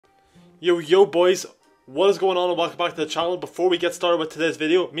Yo boys, what is going on and welcome back to the channel. Before we get started with today's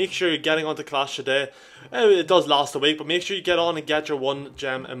video, make sure you're getting onto Clash today. It does last a week, but make sure you get on and get your 1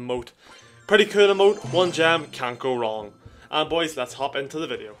 gem emote. Pretty cool emote, 1 gem, can't go wrong. And boys, let's hop into the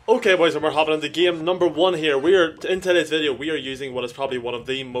video. Okay boys, and we're hopping into game number 1 here. In today's video, we are using what is probably one of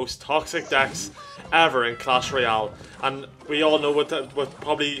the most toxic decks ever in Clash Royale. And we all know what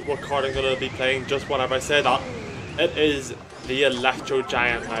card I'm going to be playing just whenever I say that. It is the Electro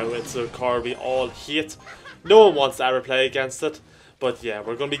Giant now. It's a card we all hate. No one wants to ever play against it. But yeah,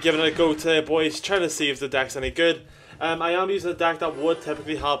 we're going to be giving it a go today, boys. Trying to see if the deck's any good. I am using a deck that would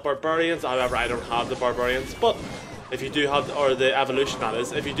typically have Barbarians. However, I don't have the Barbarians. But if you do have, or the Evolution that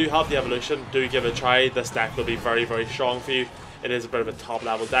is, if you do have the Evolution, do give it a try. This deck will be very, very strong for you. It is a bit of a top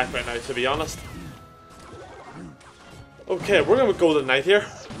level deck right now, to be honest. Okay, we're going to go the Knight here.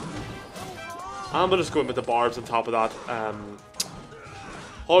 I'm going to just go in with the Barbs on top of that.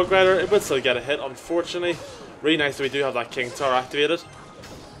 Hog Rider, it would still get a hit, unfortunately. Really nice that we do have that King Tower activated.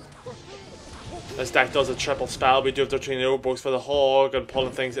 This deck does a triple spell. We do have the Tornado both for the Hog and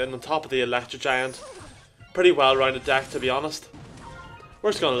pulling things in on top of the Electro Giant. Pretty well rounded deck, to be honest.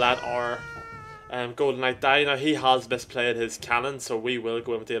 We're just going to let our Golden Knight die. Now, he has misplayed his cannon, so we will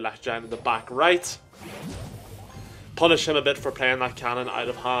go in with the Electro Giant in the back right. Punish him a bit for playing that cannon out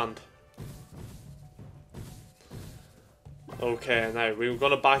of hand. Okay, now we're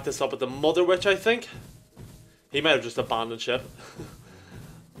going to back this up with the Mother Witch, I think. He might have just abandoned ship.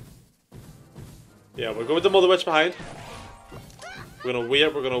 Yeah, we'll go with the Mother Witch behind. We're going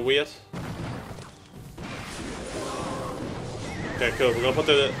to wait. Okay, cool. We're going to put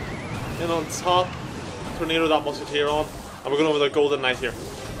the in on top. Tornado that Musketeer on. And we're going over the Golden Knight here.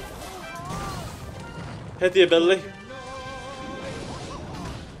 Hit the ability.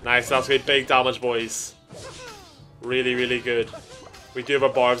 Nice, that's going to be big damage, boys. Really, really good. We do have our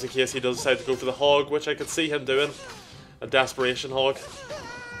Barbs in case he does decide to go for the Hog, which I could see him doing. A Desperation Hog.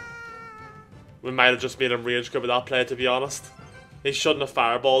 We might have just made him rage quit with that play, to be honest. He shouldn't have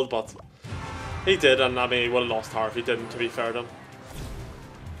fireballed, but he did, and I mean, he would have lost tower if he didn't, to be fair to him.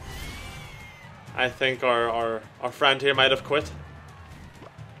 I think our friend here might have quit.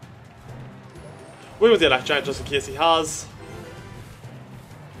 We with the Electro Giant just in case he has.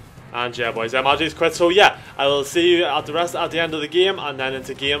 And yeah, boys, MRG's quit. So yeah, I will see you at the end of the game and then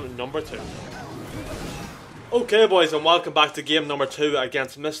into game number 2. Okay, boys, and welcome back to game number 2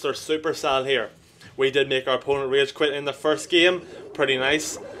 against Mr. Supercell here. We did make our opponent rage quit in the first game. Pretty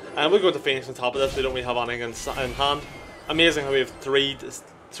nice. And we're going to Phoenix on top of this. We don't really have anything in hand. Amazing how we have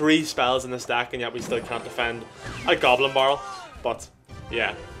three spells in this deck and yet we still can't defend a Goblin Barrel. But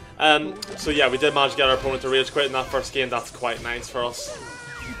yeah. So yeah, we did manage to get our opponent to rage quit in that first game. That's quite nice for us.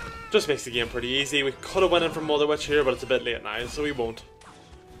 Just makes the game pretty easy. We could have went in for Mother Witch here, but it's a bit late now, so we won't.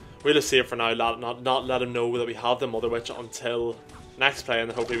 We'll just save for now, not let him know that we have the Mother Witch until next play, and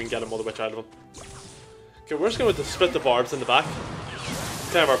then hopefully we can get a Mother Witch out of him. Okay, we're just going to split the Barbs in the back.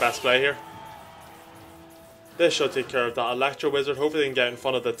 Kind of our best play here. This should take care of that Electro Wizard. Hopefully they can get in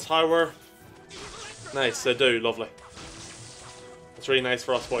front of the tower. Nice, they do, lovely. That's really nice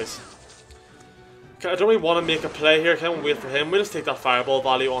for us, boys. Okay, I don't really want to make a play here. Can't wait for him. We'll just take that fireball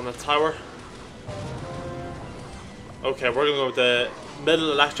value on the tower. Okay, we're going to go with the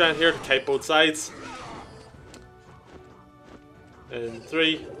middle Electro Giant here to kite both sides. In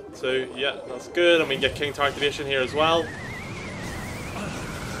 3, 2, yeah, that's good. And we can get King Tower activation here as well.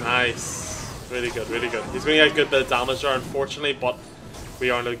 Nice. Really good, really good. He's going to get a good bit of damage there, unfortunately, but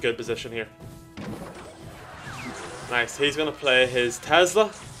we are in a good position here. Nice. He's going to play his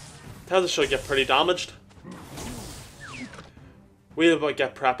Tesla. Tesla should get pretty damaged. We'll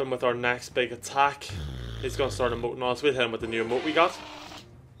get prepping with our next big attack. He's going to start emoting on us. We'll hit him with the new emote we got.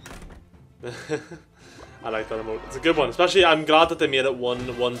 I like that emote. It's a good one. Especially, I'm glad that they made it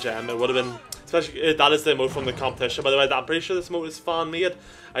one gem. It would have been... Especially, that is the emote from the competition. By the way, I'm pretty sure this emote is fan-made.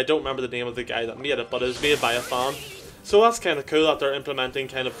 I don't remember the name of the guy that made it, but it was made by a fan. So that's kind of cool that they're implementing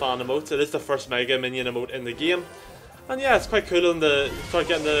kind of fan emotes. It is the first Mega Minion emote in the game. And yeah, it's quite cool when they start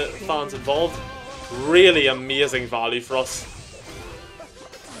getting the fans involved. Really amazing value for us.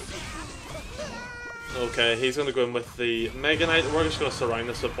 Okay, he's going to go in with the Mega Knight. We're just going to surround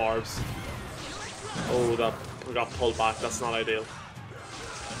this with Barbs. Oh, that we got pulled back. That's not ideal.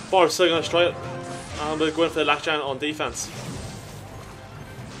 Barbs still going to destroy it. And we'll go in for the Electro Giant on defense.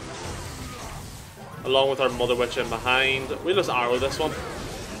 Along with our Mother Witch in behind. We'll just arrow this one.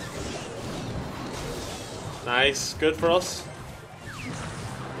 Nice, good for us.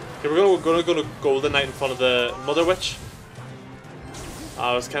 Okay, we're going to go to Golden Knight in front of the Mother Witch.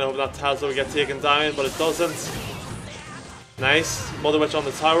 I was kind of hoping that Tesla would get taken down, but it doesn't. Nice. Mother Witch on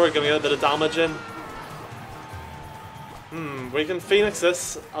the tower, gonna get a bit of damage in. We can Phoenix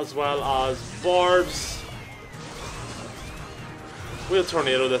this as well as Barbs. We'll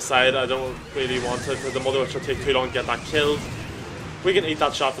Tornado this side. I don't really want it because the Mother Witch will take too long to get that killed. We can eat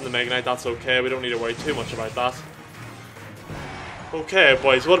that shot from the Mega Knight, that's okay. We don't need to worry too much about that. Okay,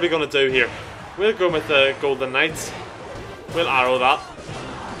 boys, what are we going to do here? We'll go with the Golden Knight. We'll arrow that.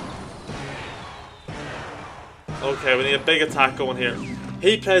 Okay, we need a big attack going here.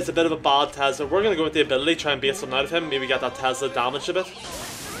 He plays a bit of a bad Tesla. We're going to go with the ability, try and bait something out of him. Maybe get that Tesla damaged a bit.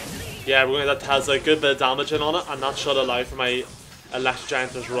 Yeah, we're going to get that Tesla a good bit of damage in on it, and that should allow for my Electro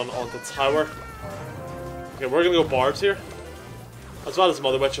Giant to run onto tower. Okay, we're going to go Barbs here, as well as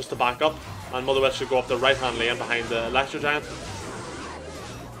Mother Witch just to back up. And Mother Witch should go up the right hand lane behind the Electro Giant.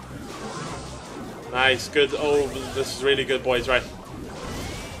 Nice, good. Oh, this is really good, boys, right.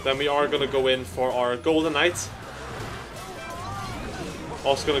 Then we are going to go in for our Golden Knight.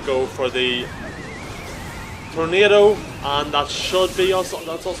 Also going to go for the Tornado, and that should be us.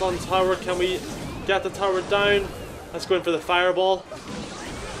 That's us on tower. Can we get the tower down? Let's go in for the Fireball.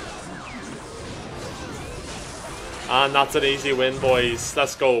 And that's an easy win, boys.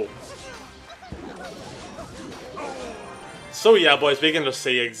 Let's go. So yeah, boys, we can just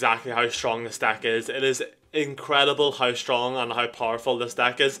see exactly how strong this deck is. It is incredible how strong and how powerful this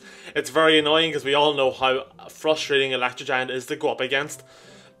deck is. It's very annoying because we all know how frustrating Electro Giant is to go up against.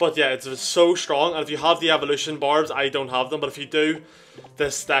 But yeah, it's so strong, and if you have the Evolution Barbs, I don't have them, but if you do,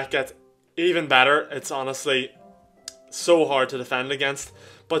 this deck gets even better. It's honestly so hard to defend against.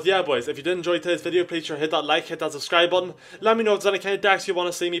 But yeah, boys, if you did enjoy today's video, please sure hit that like, hit that subscribe button. Let me know if there's any kind of decks you want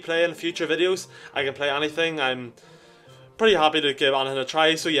to see me play in future videos. I can play anything. I'm pretty happy to give anything a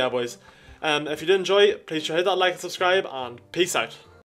try. So yeah, boys, if you did enjoy, please sure hit that like and subscribe, and peace out.